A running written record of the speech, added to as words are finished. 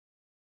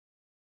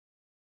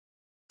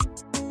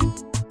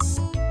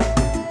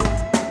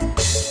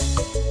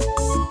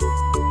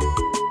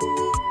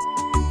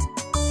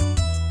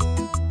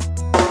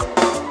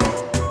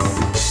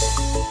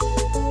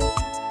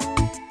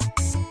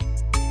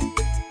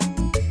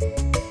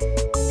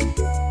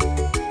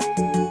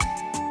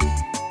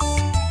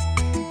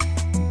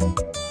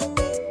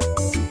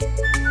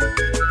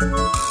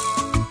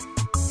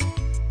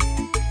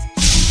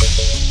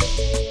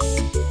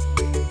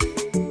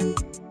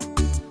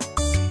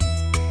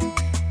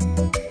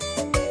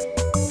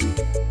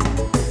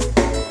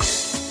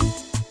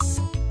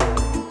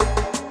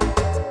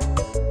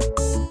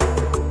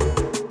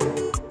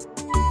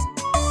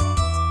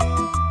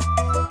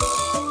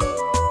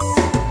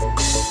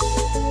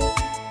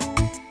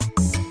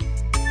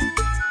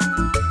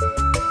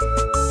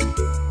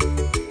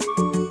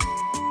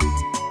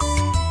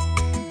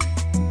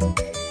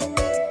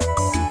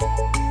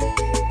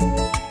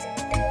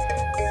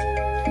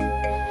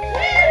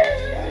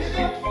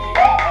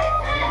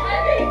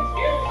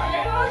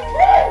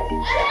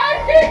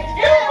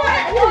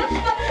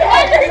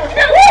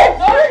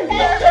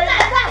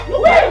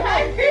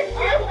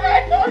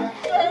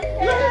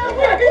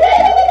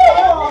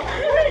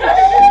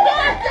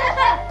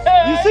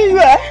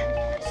eh?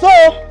 So,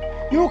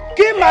 you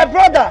kill my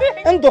brother,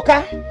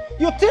 Ndoka.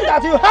 You think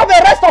that you have a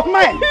rest of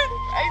mind?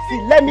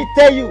 See, let me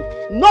tell you,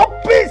 no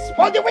peace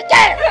for the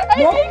wicked.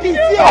 No peace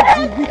for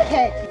the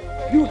wicked.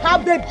 You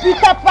have the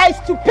bitter price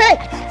to pay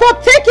for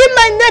taking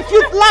my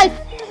nephew's life.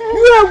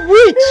 You are a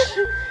witch.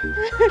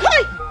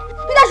 Hey,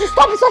 you guys should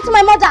stop insulting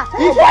my mother.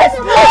 If I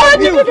slap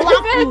you,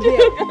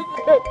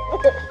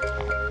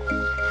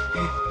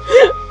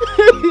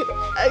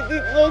 I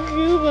did not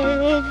kill my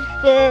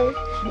husband.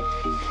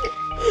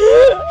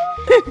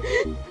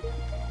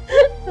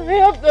 I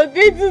have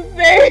nothing to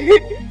say.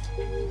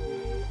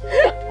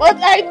 But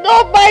I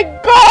know my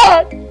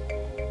God,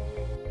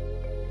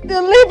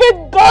 the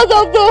living God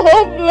of the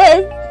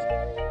homeless,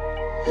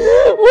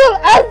 will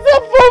answer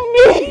for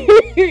me.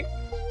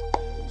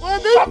 For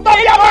the shut up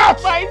your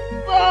mouth! My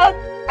son!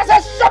 I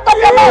said shut up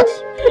your mouth!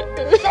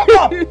 Shut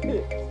up!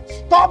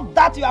 Stop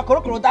that your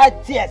crocodile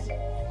tears.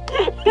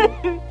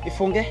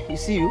 Ifunge, you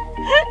see you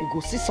go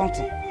see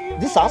something.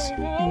 This house,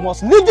 you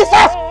must leave this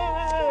house!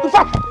 In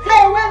fact,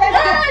 hey, where let's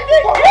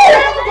go!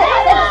 Go!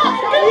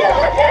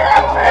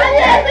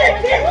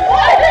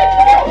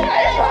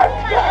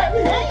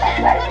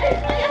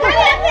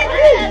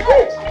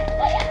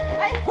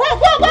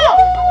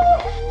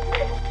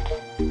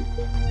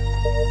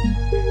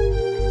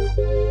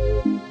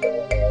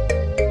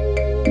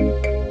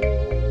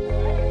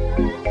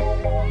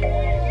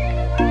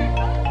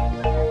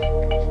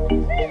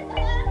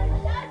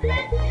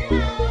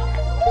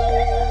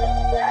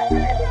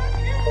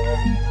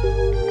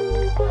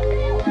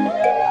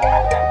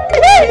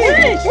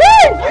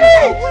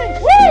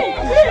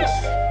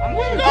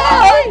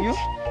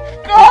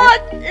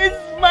 God is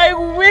my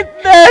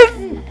witness.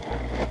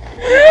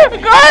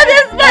 God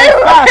is my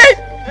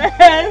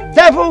witness.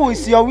 Devil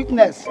is your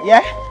weakness,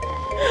 yeah?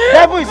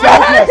 Devil is your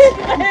weakness.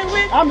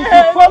 And if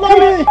you follow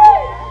me.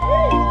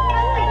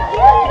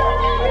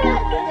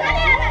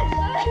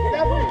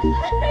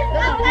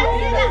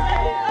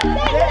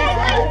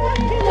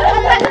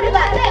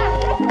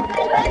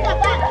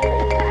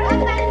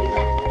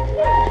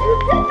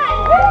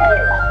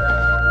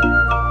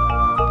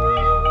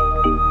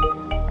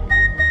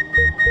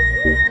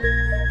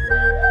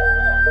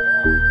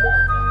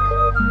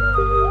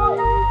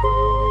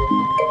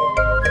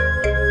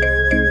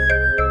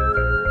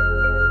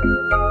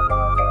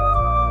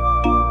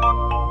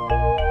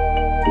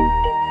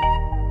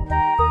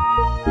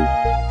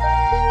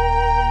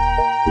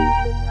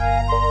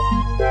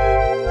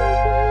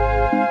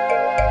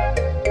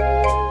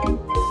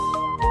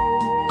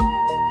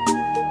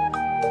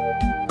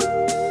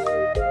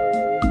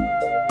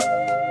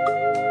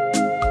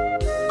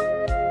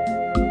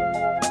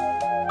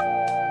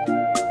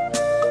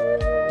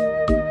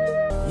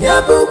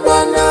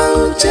 Yabubana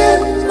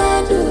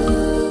uchemadu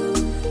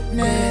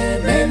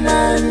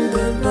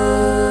nemenanduma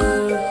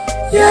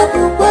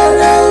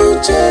Yabubana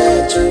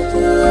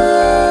uchechupu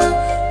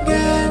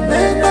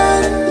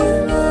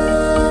gemenanduma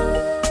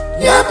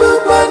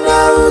Yabubana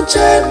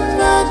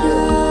uchemadu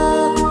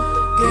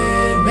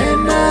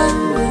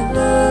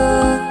gemenanduma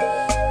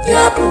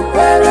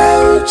Yabubana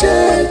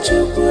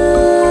uchechupu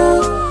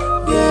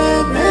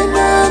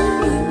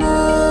gemenanduma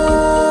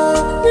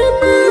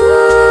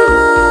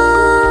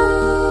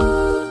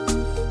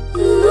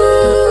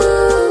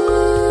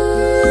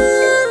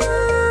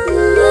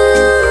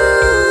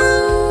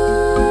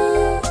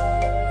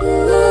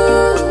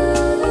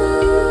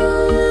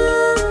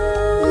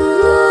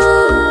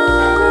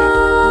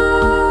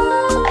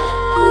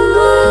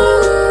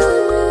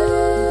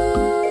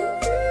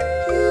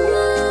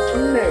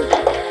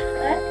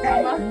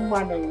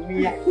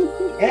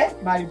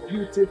My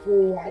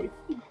beautiful wife,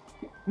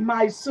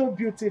 my so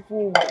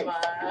beautiful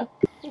wife.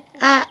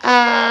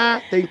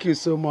 Thank you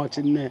so much,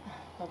 Nne.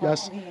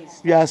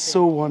 You are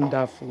so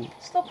wonderful.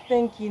 Stop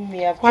thanking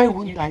me. Why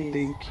wouldn't I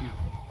thank you?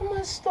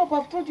 Mama, stop.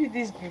 I've told you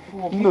this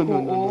before.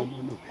 No.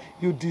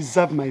 You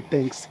deserve my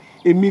thanks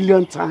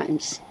 1,000,000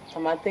 times.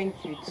 Mama, thank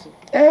you too.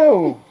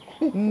 Oh,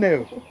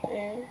 no.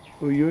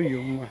 Oh,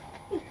 you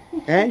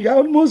are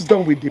almost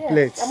done with the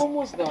plates. I'm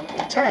almost done.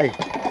 Chai.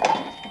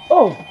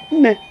 Oh,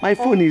 Nne, my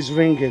phone is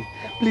ringing.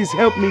 Please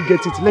help me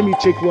get it. Let me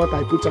check what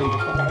I put on the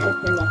phone.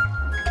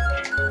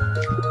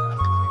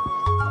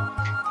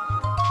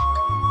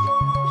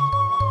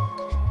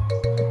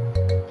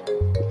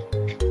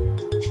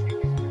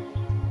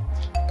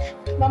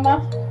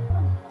 Mama,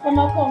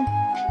 come.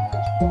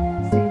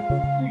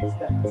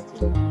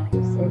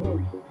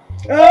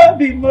 Oh,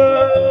 Bimo.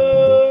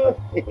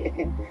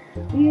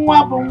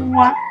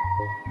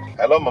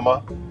 Hello,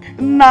 Mama.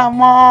 Nah,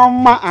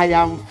 Mama, I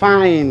am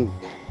fine.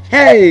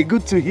 Hey,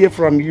 good to hear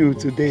from you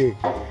today.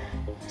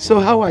 So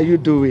how are you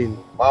doing?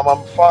 Mom,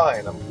 I'm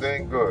fine. I'm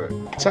doing good.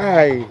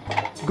 Chai,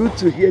 good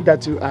to hear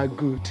that you are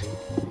good.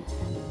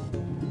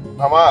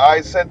 Mama,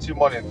 I sent you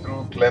money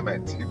through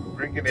Clement. You're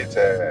bringing it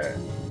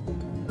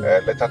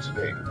later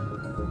today.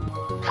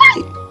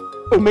 Hi!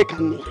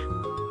 Omekania.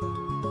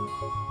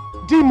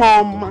 Dear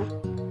Mama,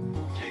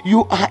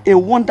 you are a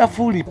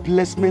wonderful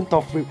replacement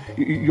of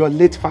your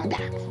late father.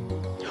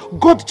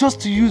 God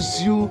just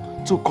used you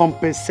to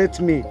compensate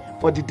me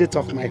for the death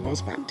of my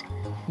husband.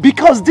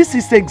 Because this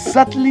is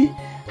exactly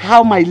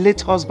how my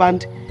late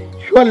husband,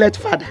 your late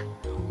father,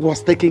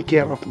 was taking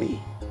care of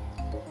me.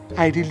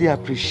 I really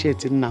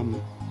appreciate it,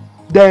 Nam.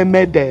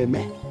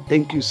 Deme.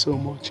 Thank you so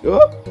much. Oh?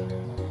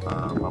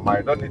 Mama,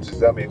 you don't need to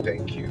tell me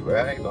thank you.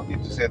 You don't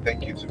need to say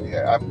thank you to me.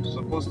 I'm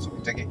supposed to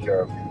be taking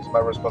care of you. It's my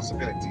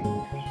responsibility.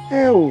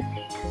 Oh,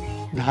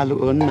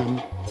 Dalu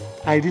Nam.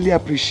 I really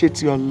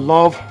appreciate your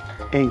love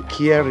and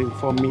caring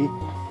for me.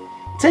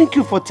 Thank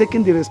you for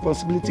taking the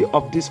responsibility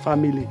of this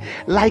family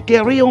like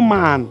a real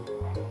man.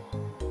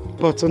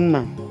 But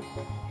Nam,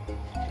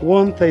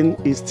 one thing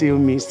is still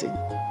missing.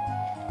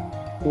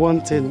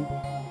 One thing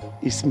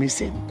is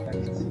missing.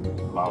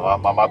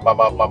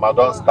 Mama,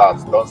 don't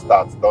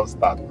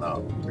start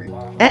now.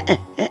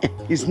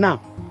 It's now.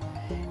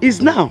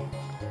 It's now.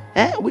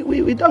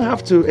 We don't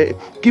have to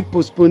keep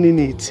postponing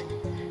it.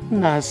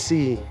 Now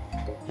see,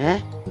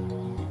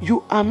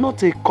 you are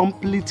not a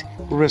complete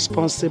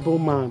responsible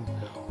man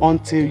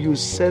until you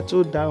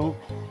settle down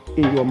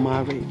in your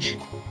marriage.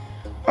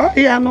 Oh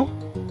yeah, no.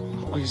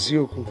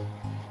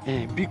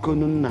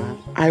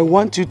 I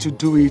want you to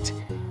do it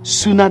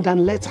sooner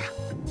than later.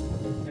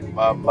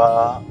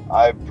 Mama,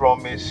 I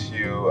promise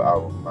you I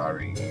will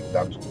marry you.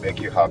 That will make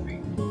you happy.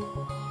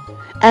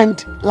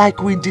 And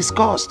like we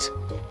discussed,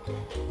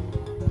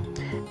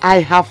 I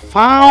have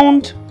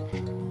found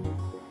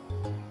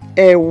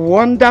a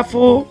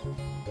wonderful,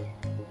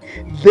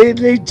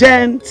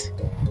 diligent,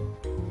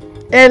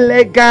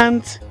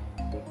 elegant,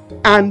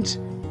 and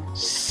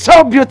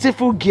so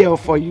beautiful girl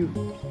for you.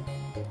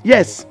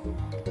 Yes,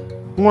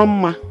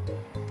 Mama,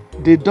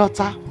 the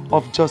daughter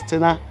of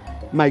Justina,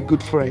 my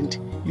good friend.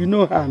 You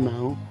know her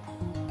now.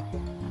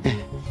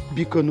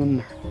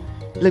 Bikonuna,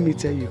 let me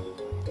tell you,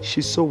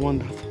 she's so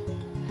wonderful.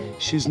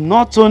 She's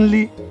not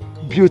only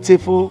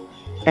beautiful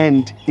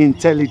and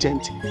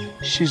intelligent,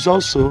 she's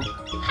also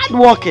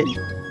hardworking.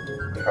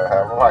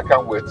 I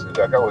can't wait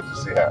to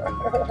see her.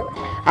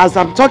 As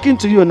I'm talking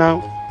to you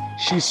now,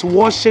 she's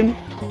washing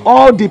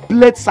all the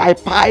plates I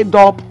piled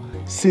up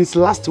since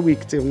last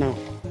week till now.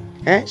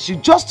 She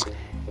just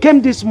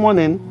came this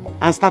morning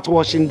and started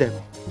washing them.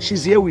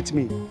 She's here with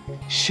me.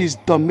 She's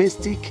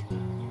domestic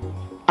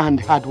and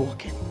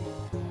hardworking.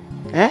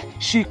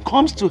 She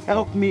comes to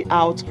help me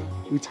out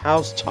with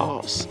house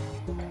chores.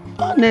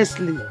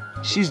 Honestly,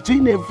 she's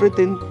doing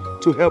everything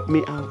to help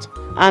me out.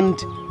 And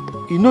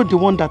you know the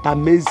one that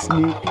amazes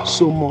me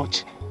so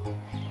much?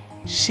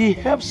 She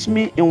helps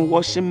me in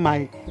washing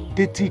my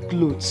dirty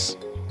clothes.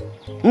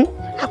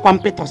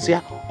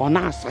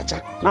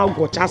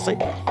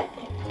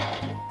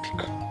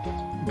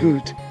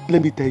 Good.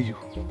 Let me tell you.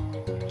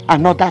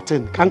 Another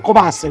thing.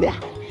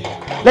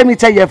 Let me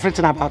tell you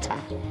everything about her.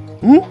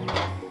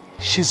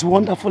 She's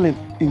wonderful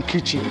in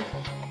kitchen.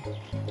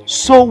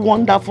 So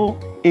wonderful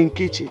in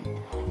kitchen.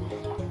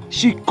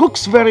 She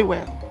cooks very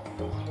well.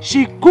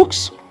 She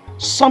cooks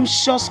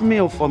sumptuous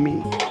meal for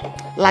me.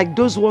 Like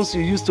those ones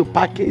you used to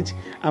package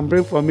and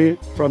bring for me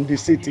from the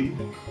city.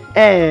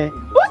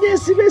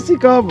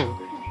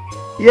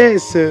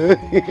 Yes, sir.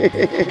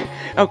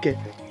 Okay,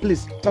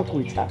 please talk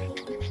with her.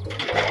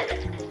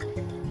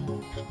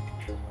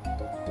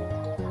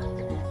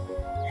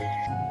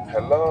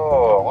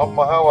 Hello,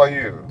 Mama, how are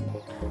you?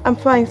 I'm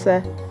fine,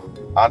 sir.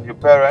 And your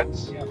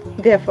parents?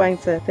 They're fine,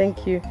 sir.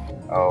 Thank you.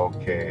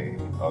 Okay.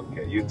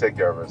 You take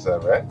care of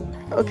yourself, eh?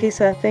 Okay,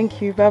 sir. Thank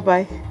you.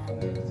 Bye-bye.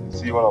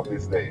 See you one of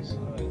these days.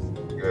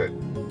 Good.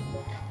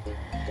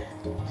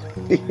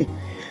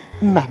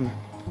 Ma'am,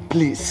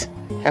 please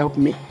help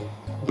me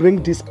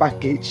bring this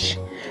package.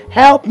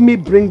 Help me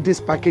bring this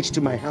package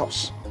to my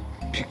house.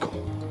 Because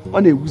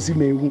I'm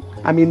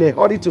in a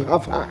hurry to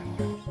have her.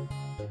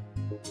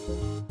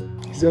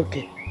 It's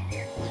okay.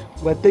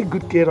 But take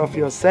good care of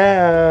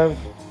yourself.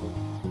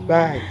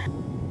 Bye.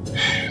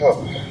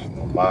 Oh,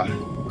 Mama.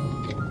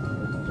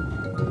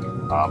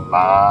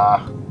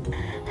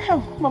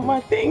 Oh,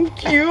 Mama,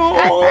 thank you.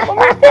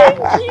 Mama, thank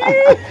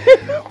you.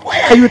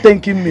 Why are you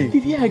thanking me?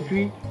 Did he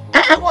agree?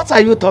 What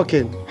are you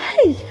talking?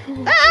 Hey.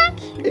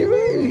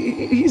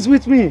 He's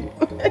with me.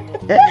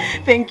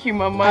 Thank you,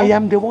 Mama. I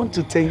am the one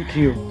to thank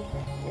you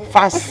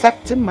for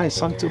accepting my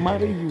son to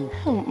marry you.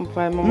 Oh,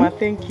 Mama,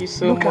 thank you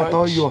so much. Look at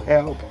all your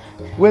help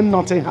when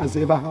nothing has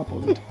ever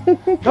happened.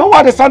 Don't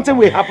worry, something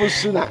will happen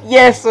sooner.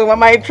 Yes, so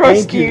Mama, I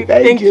trust you.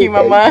 Thank you,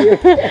 Mama.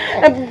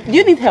 Do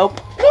you need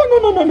help?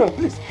 No.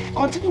 Please,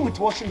 continue with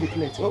washing the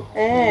plate. Oh?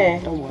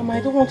 Don't worry. Mama,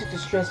 I don't want you to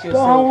stress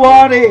yourself. Don't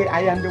worry.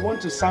 I am the one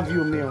to serve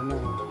you meal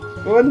now.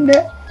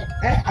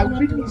 I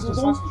really need to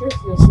don't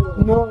stress yourself.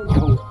 No.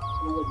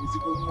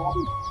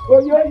 Oh,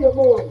 you're your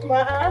boy.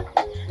 Ma.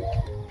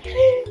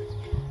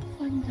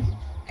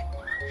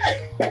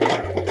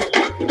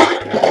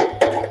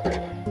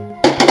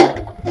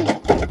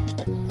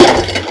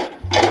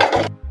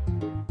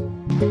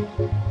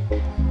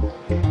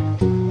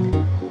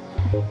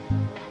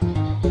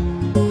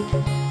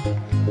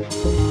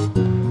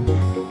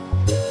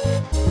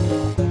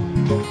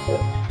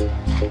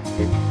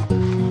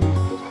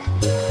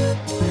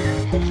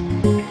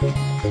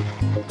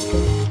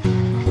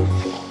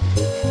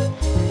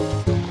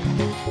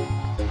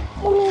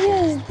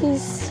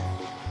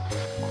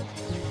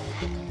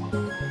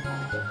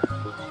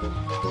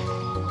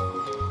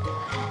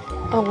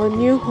 our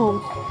new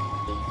home.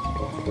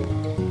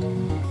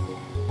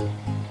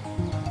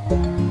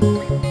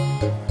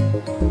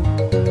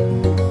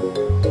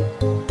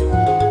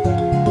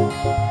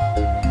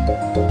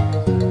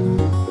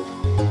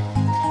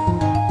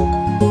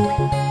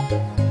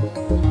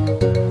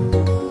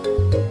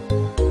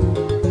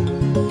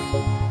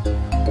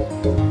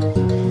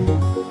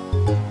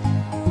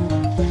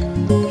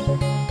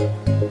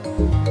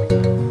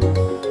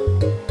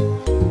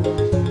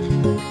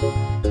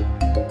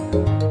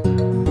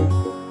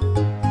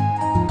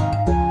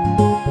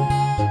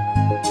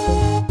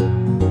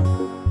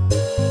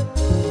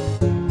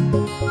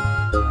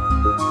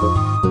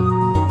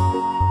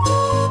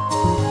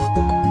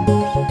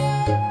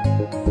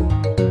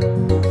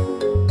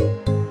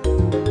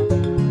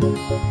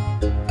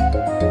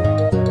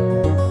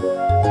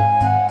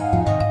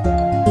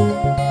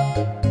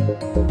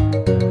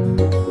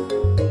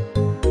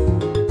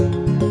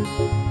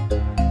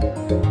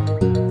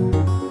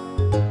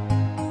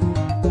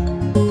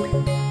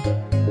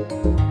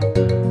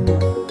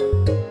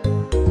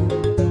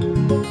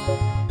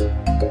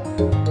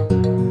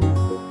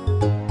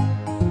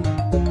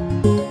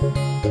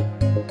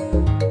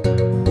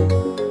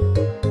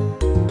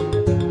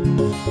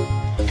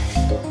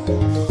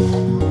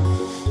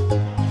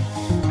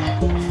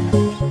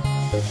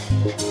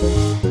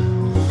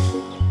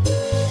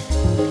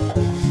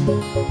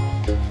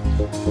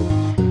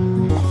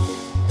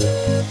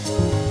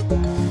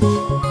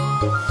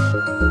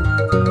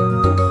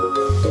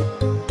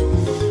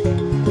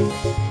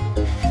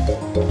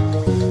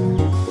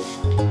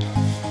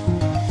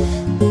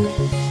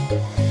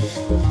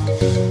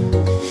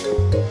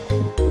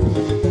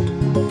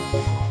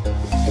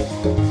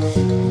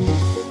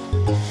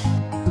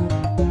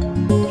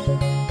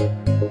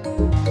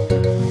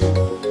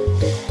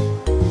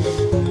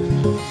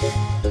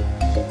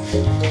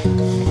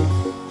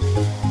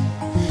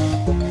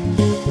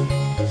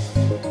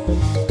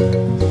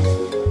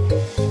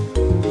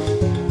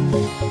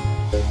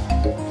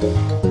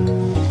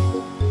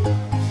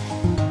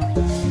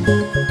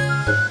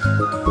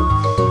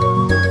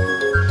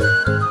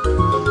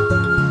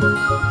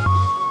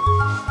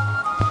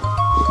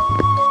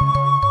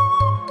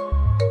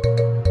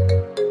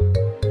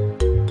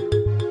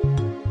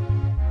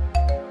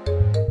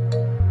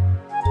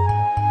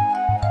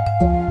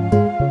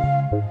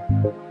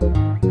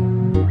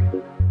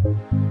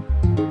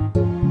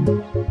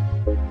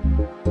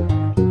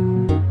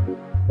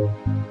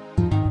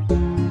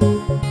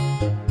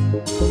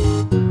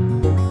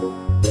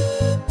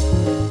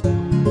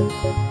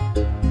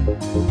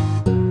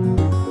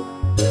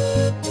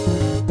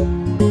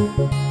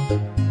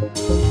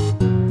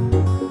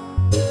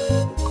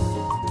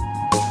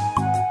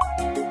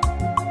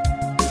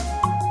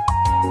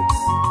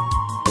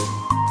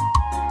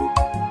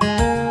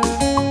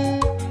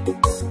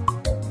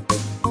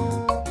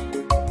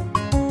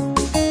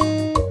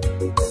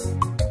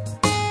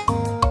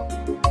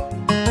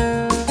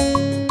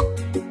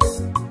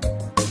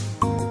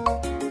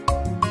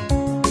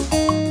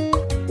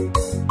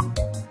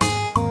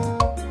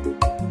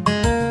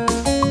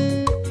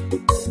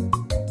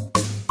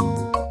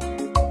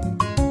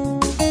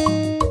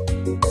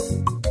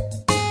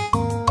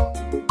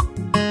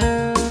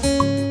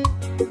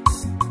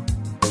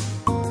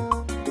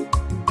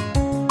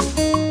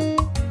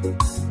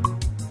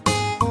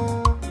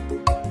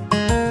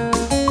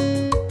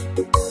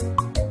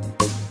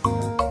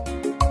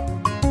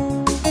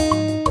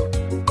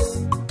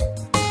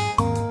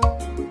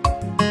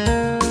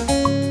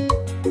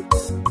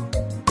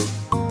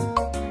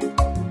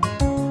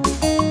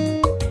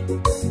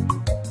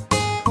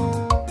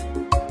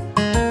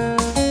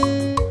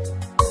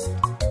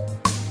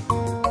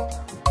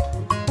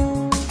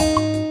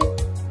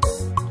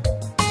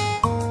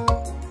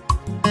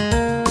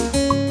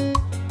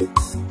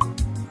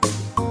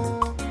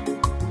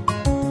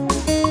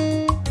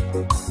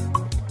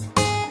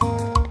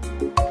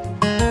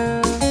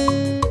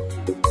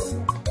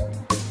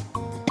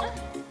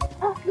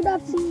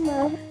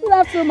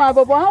 afternoon, my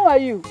Bobo. How are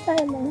you?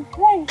 Fine,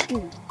 thank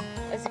you.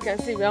 As you can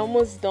see, we're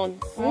almost done.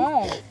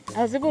 Ah.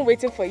 I was even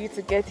waiting for you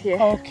to get here.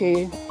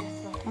 Okay.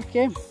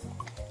 Okay.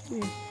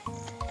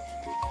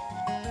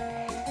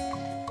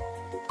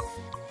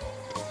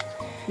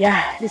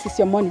 Yeah, this is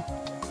your money.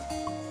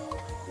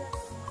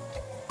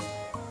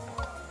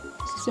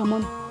 This is your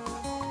money.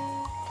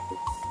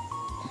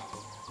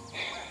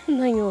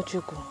 Nanyo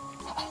Ojugo,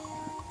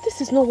 this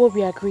is not what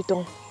we agreed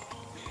on.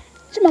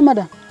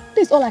 Chimamanda,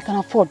 this is all I can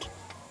afford.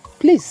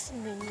 Please.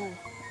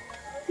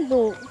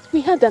 No,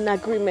 we had an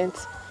agreement.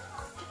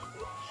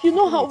 You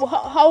know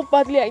how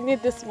badly I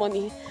need this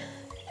money.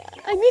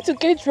 I need to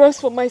get drugs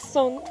for my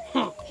son.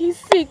 He's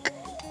sick.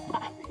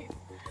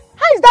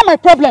 How is that my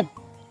problem?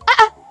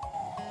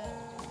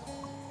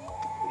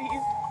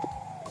 Please,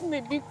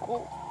 maybe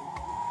go.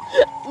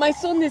 My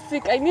son is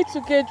sick. I need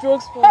to get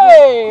drugs for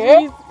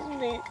him.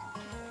 Please.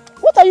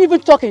 What are you even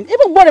talking?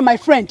 Even worry, my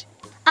friend.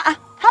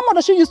 How much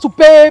does she used to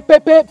pay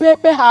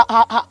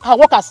her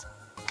workers?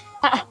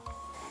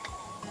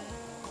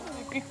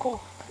 Maybe go.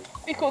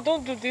 Biko,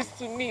 don't do this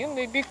to me.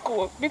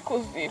 Biko.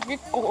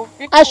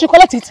 I should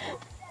collect it.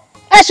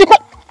 I should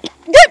collect.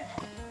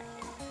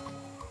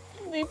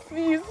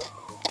 Please.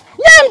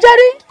 Yeah, I'm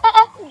Jerry.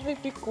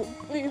 Biko,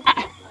 please.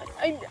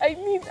 I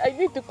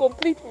need to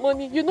complete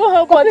money. You know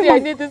how badly I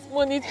need this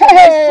money for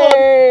my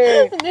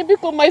son.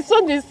 Biko, my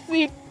son is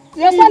sick.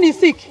 Your son is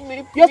sick.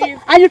 Your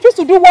son, and you refuse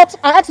to do what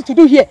I asked you to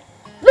do here.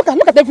 Look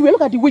at everywhere.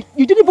 Look at the way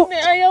you didn't even.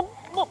 I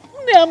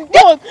am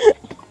done.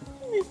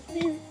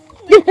 Please.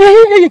 Yeah,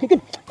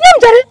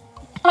 Jerry.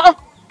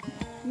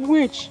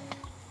 Which?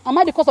 Am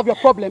I the cause of your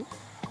problem?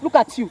 Look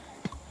at you.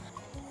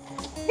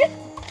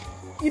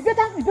 You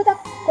better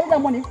collect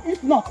that money.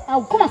 If not,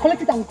 I'll come and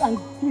collect it and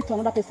give it to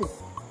another person.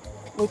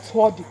 It's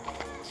worthy.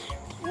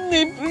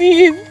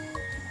 Please.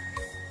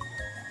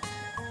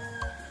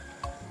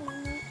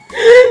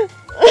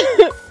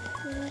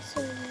 I'm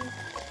sorry.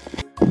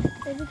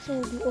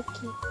 Everything will be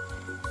okay.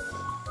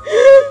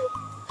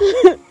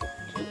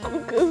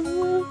 Everything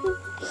will be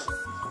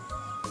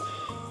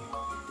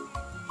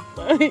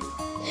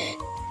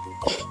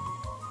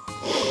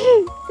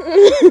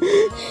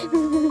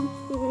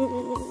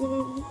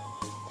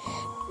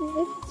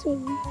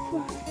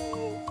fine.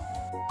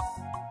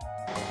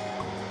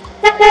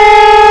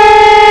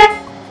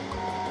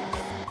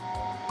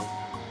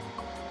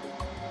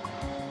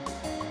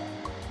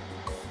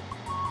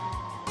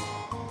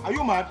 Are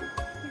you mad?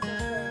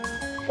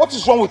 What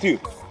is wrong with you?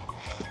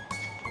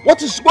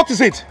 What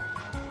is it?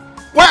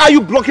 Why are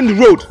you blocking the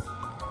road?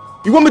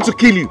 You want me to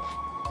kill you?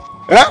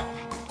 Eh?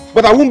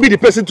 But I won't be the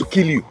person to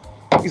kill you.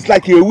 It's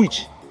like you're a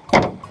witch.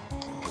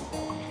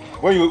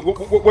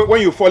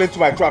 When you fall into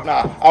my trap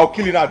now, I'll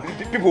kill you now.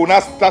 People will now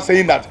start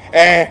saying that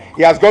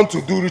he has gone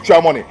to do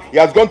ritual money. He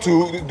has gone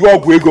to do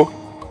Ogwego.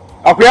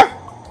 Okay?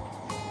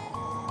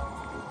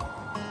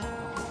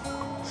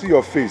 See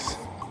your face.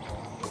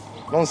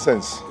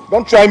 Nonsense.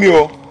 Don't try me,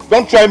 oh.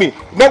 Don't try me.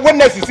 When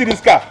next you see this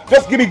car,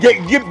 just give me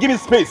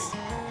space.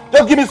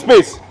 Just give me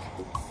space.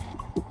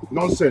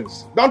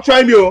 Nonsense. Don't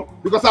try me, oh,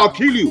 because I'll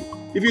kill you.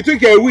 If you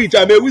think you're a witch,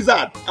 I'm a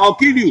wizard. I'll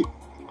kill you.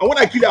 And when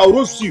I kill you, I'll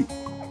roast you.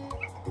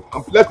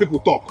 And let people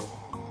talk.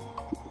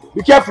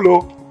 Be careful,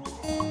 oh.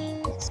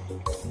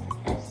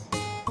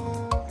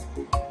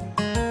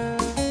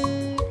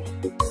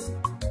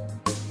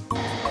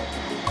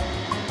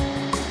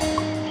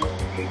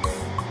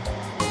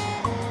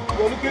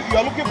 You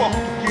are looking for who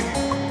to kill you.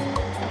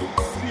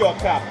 See your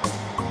car.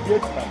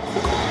 Yes, man.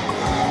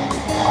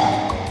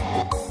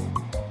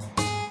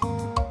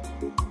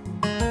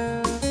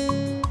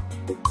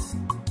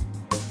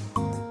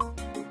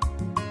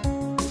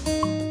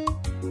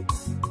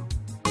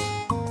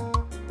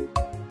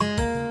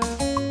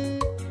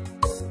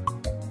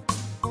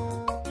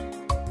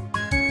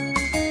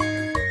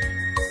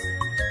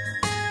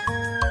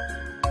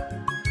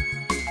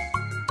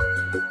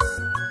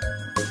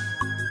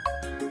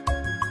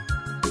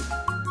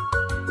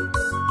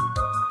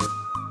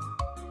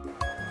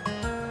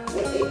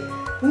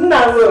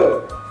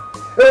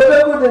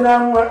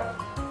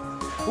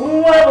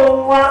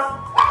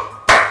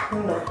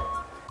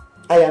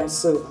 I am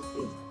so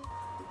happy.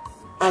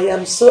 I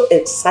am so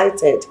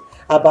excited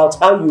about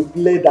how you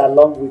played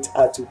along with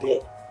her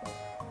today.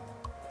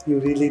 You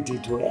really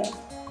did well.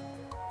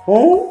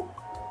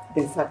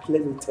 In fact,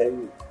 let me tell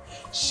you,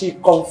 she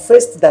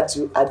confessed that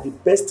you are the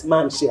best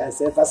man she has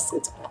ever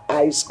set her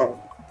eyes on.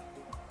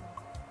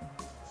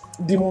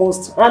 The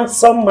most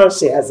handsome man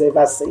she has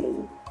ever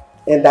seen.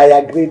 And I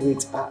agreed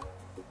with her.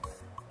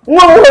 No,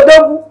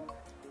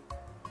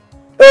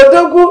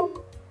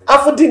 Odogu,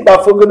 after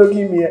Digba for gonna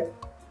give me a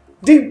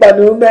Digba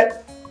no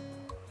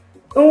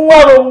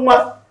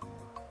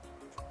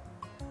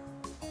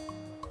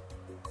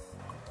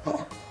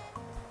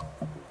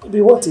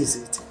me. What is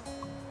it?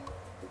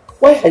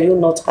 Why are you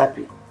not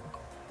happy?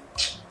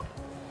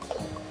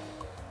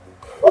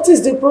 What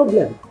is the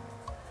problem?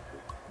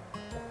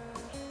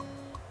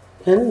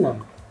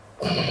 Henna.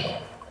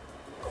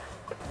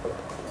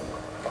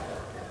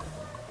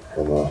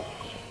 Mama,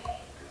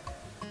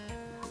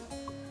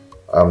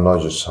 I'm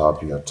not just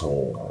happy at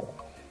all.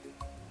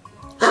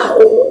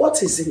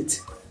 What is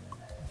it?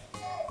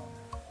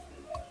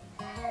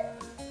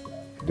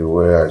 The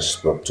way I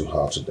spoke to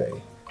her today.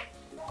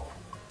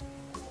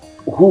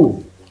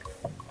 Who?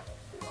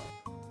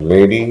 A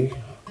lady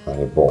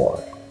and a boy.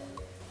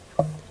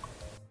 A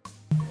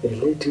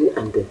lady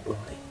and a boy.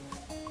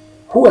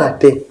 Who are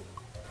they?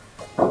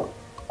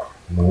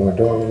 No, I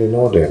don't really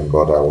know them,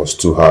 but I was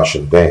too harsh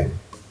on them.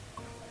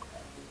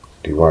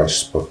 The way I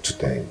spoke to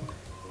them,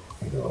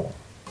 you know.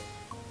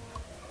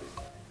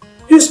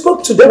 You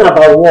spoke to them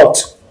about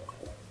what?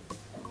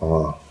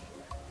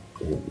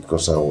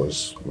 Because I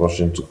was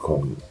rushing to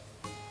come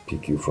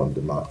pick you from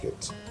the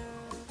market.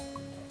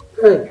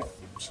 Hey.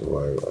 So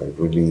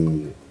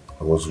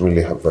I was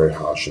really very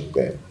harsh on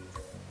them.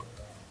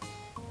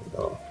 You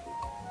know.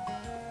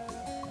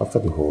 After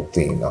the whole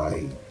thing,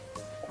 I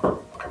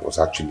was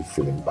actually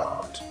feeling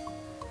bad.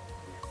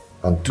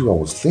 And too, I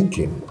was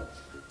thinking,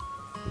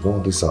 you know,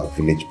 these are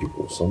village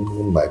people.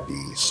 Someone might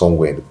be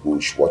somewhere in the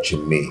bush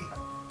watching me,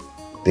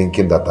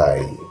 thinking that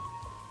I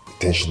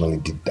intentionally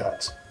did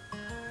that.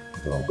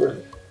 No.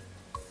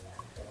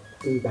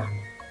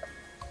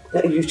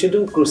 You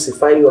shouldn't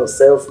crucify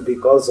yourself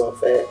because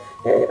of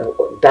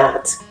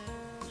that.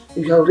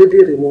 You are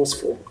already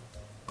remorseful.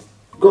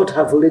 God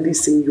have already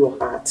seen your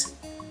heart.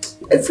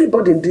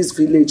 Everybody in this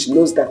village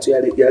knows that you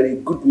are a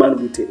good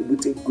man with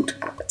a good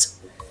heart.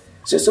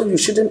 So you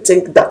shouldn't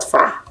think that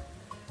far.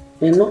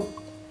 You know?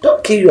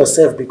 Don't kill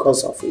yourself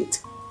because of it.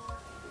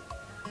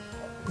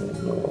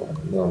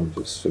 No, I'm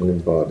just feeling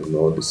bad, you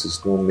know. This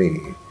is not me.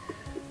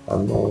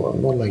 I'm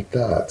not like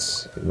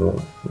that, you know.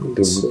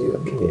 It's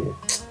okay.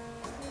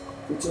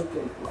 It's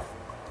okay.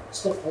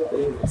 Stop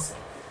hurting yourself.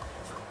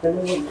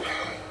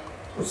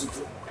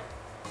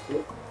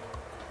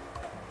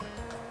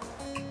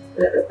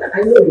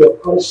 I know your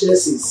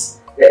conscience is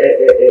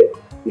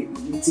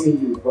eating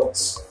you, but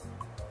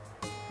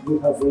you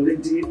have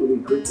already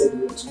regretted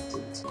what you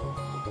did.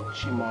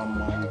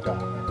 Chimamanda,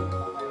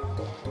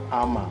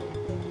 Ama,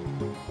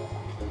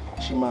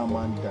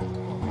 Chimamanda,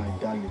 my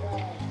darling.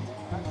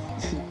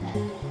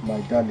 My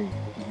darling,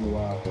 you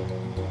are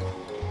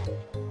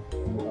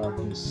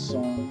the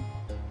sun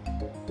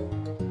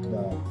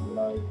that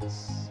lights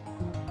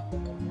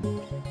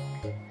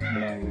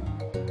my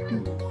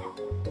day.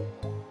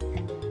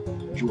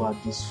 You are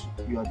the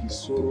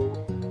sorrow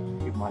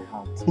in my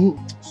heart.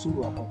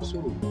 Sorrows.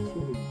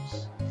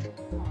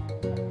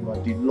 You are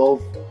the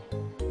love.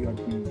 You are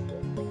the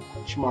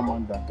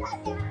Chimamanda.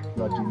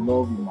 You are the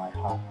love in my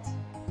heart.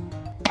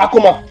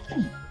 Akuma!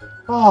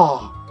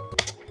 Oh,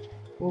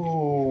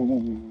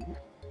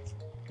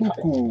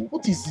 Boko,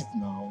 what is it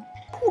now?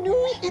 Who do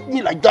you hit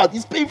me like that?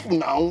 It's painful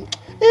now.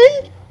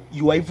 Eh?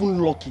 You are even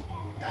lucky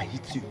that I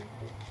hit you.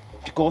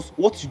 Because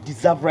what you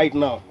deserve right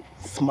now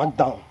is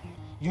smackdown.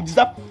 You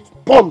deserve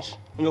punch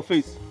on your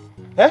face.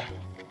 Eh?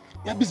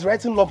 You're busy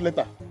writing love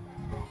letter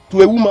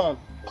to a woman.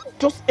 Not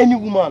just any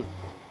woman.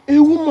 A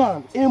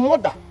woman, a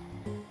mother.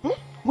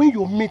 When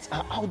your mates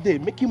are out there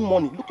making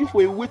money, looking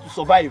for a way to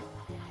survive,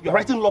 you're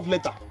writing love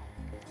letter.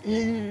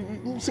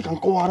 You can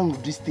go around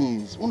with these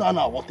things.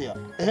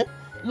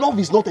 Love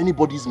is not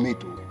anybody's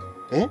mate.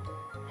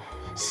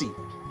 See,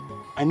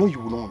 I know you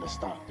will not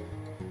understand.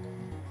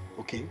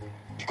 Okay?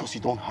 Because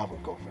you don't have a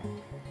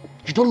girlfriend.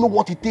 You don't know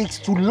what it takes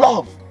to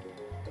love.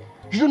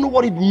 You don't know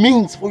what it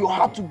means for your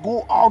heart to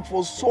go out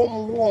for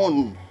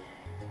someone.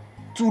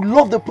 To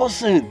love the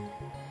person.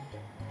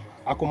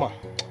 Akuma.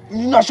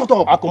 Nah, shut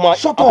up. Akuma.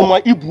 Shut up.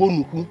 Akuma,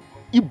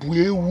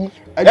 Ibu.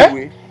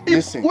 Anyway,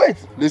 listen. Wait.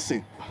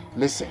 Listen.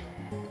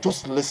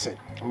 Just listen.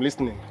 I'm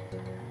listening.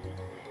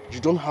 You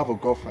don't have a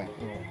girlfriend,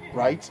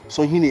 right?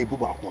 So he ne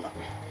buba akuna.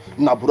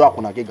 Na buru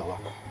akuna gegawa.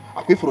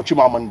 Akwe for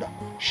Chimamanda.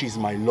 She's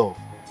my love.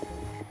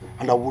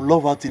 And I will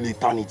love her till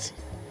eternity.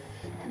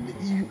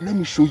 Let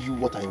me show you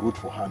what I wrote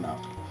for her now.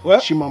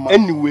 Well, Chimamanda.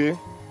 Anyway,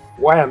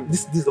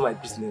 this is not my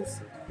business.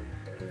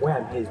 Why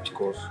I'm here is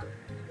because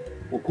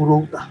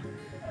Okurota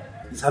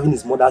is having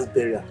his mother's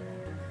burial.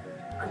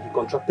 And he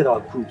contracted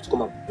our group to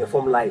come and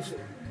perform live.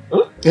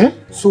 Huh? Yeah?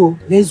 So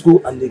let's go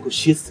and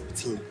negotiate with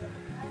him.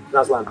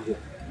 That's why I'm here.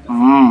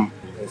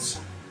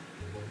 Yes.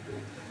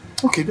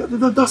 Okay,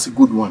 that's a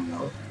good one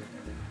now.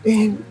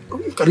 And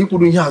if you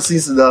put in here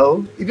since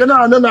now, if you're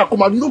not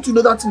come out, don't you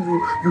know that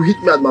you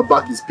hit me at my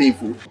back is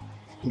painful.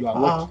 You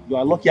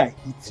are lucky I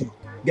hit you.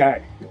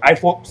 Guy, I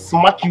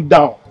smack you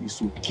down.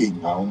 It's okay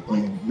now.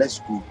 Let's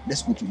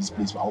go to this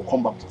place. I'll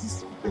come back to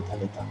this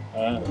later.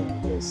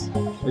 Yes.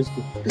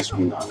 Let's go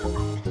now.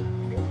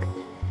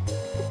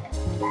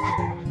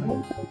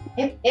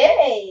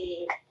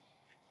 Hey.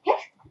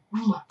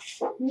 Mama.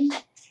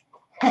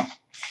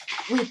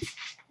 Wait,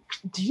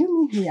 do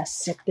you mean he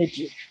accepted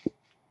you?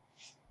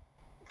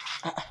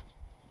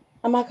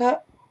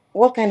 Amaka,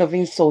 what kind of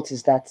insult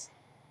is that?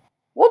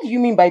 What do you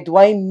mean by do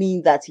I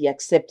mean that he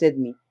accepted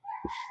me?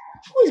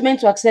 Who is meant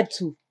to accept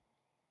who?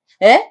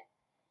 Eh?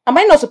 Am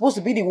I not supposed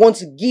to be the one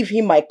to give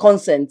him my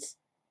consent?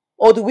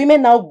 Or do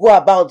women now go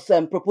about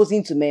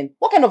proposing to men?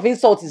 What kind of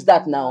insult is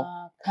that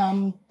now?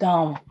 Calm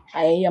down.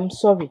 I am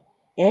sorry.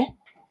 Eh?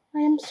 I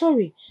am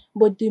sorry.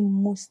 But the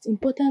most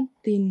important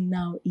thing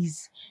now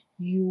is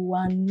you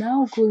are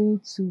now going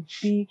to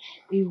be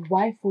a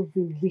wife of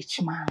a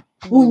rich man.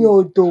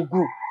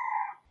 Unyodogu.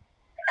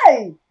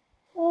 Hey!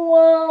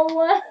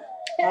 Mama,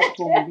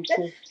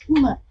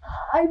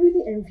 I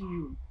really envy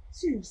you.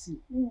 Seriously.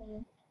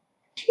 Do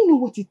you know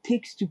what it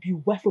takes to be a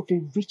wife of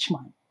a rich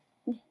man?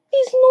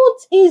 It's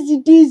not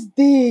easy these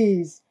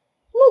days.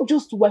 Not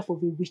just a wife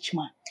of a rich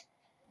man.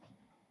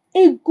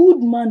 A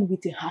good man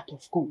with a heart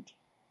of gold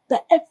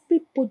that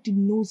everybody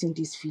knows in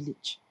this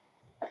village.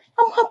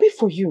 I'm happy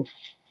for you.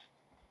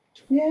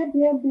 Yeah,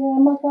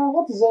 Amaka,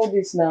 what is all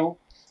this now?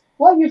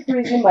 Why are you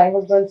praising my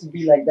husband to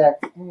be like that?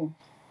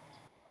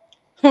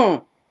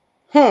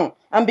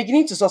 I'm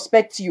beginning to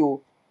suspect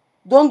you.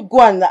 Don't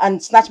go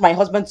and snatch my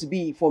husband to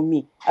be for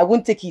me. I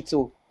won't take it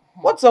all.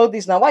 What's all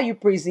this now? Why are you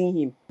praising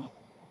him?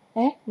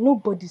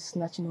 Nobody's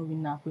snatching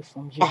Obinna away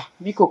from you.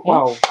 Biko,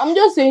 wow. I'm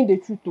just saying the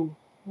truth though.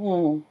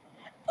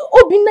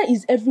 Obinna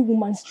is every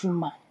woman's dream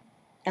man.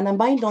 And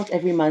am I not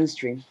every man's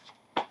dream?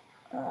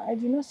 I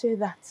did not say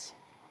that.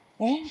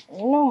 Eh?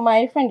 You know,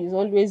 my friend is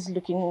always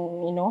looking,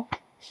 you know,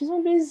 she's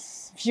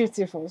always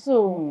beautiful.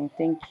 So,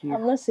 thank you.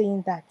 I'm not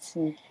saying that.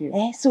 Thank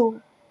you.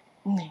 So,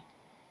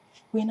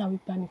 when are we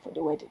planning for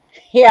the wedding?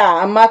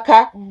 Yeah,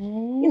 Amaka.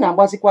 You know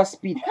about equal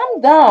speed.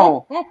 Calm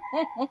down.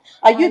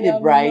 Are you the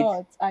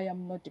bride? I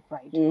am not the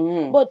bride.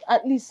 But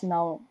at least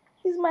now,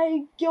 it's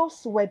my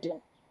girl's wedding.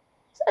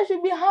 So I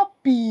should be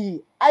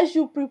happy. I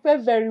should prepare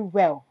very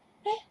well.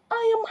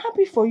 I am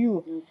happy for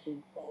you. Okay.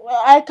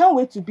 I can't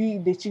wait to be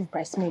the chief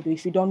bridesmaid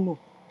if you don't know.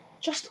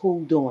 Just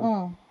hold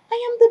on. I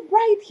am the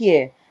bride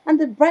here. And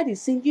the bride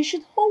is saying you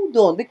should hold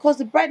on because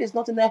the bride is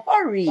not in a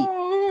hurry.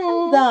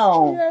 Calm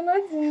down. You're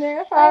not in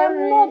a hurry. I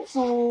am not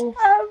so.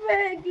 I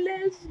beg,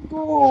 let's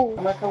go.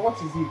 Amaka, what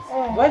is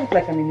it? Do I look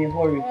like I'm in a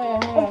hurry?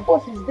 Of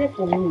course, it's there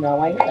for me now.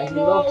 I know he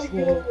loves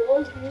me.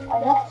 I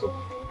have to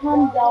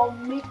calm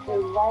down, make the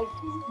right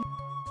decision.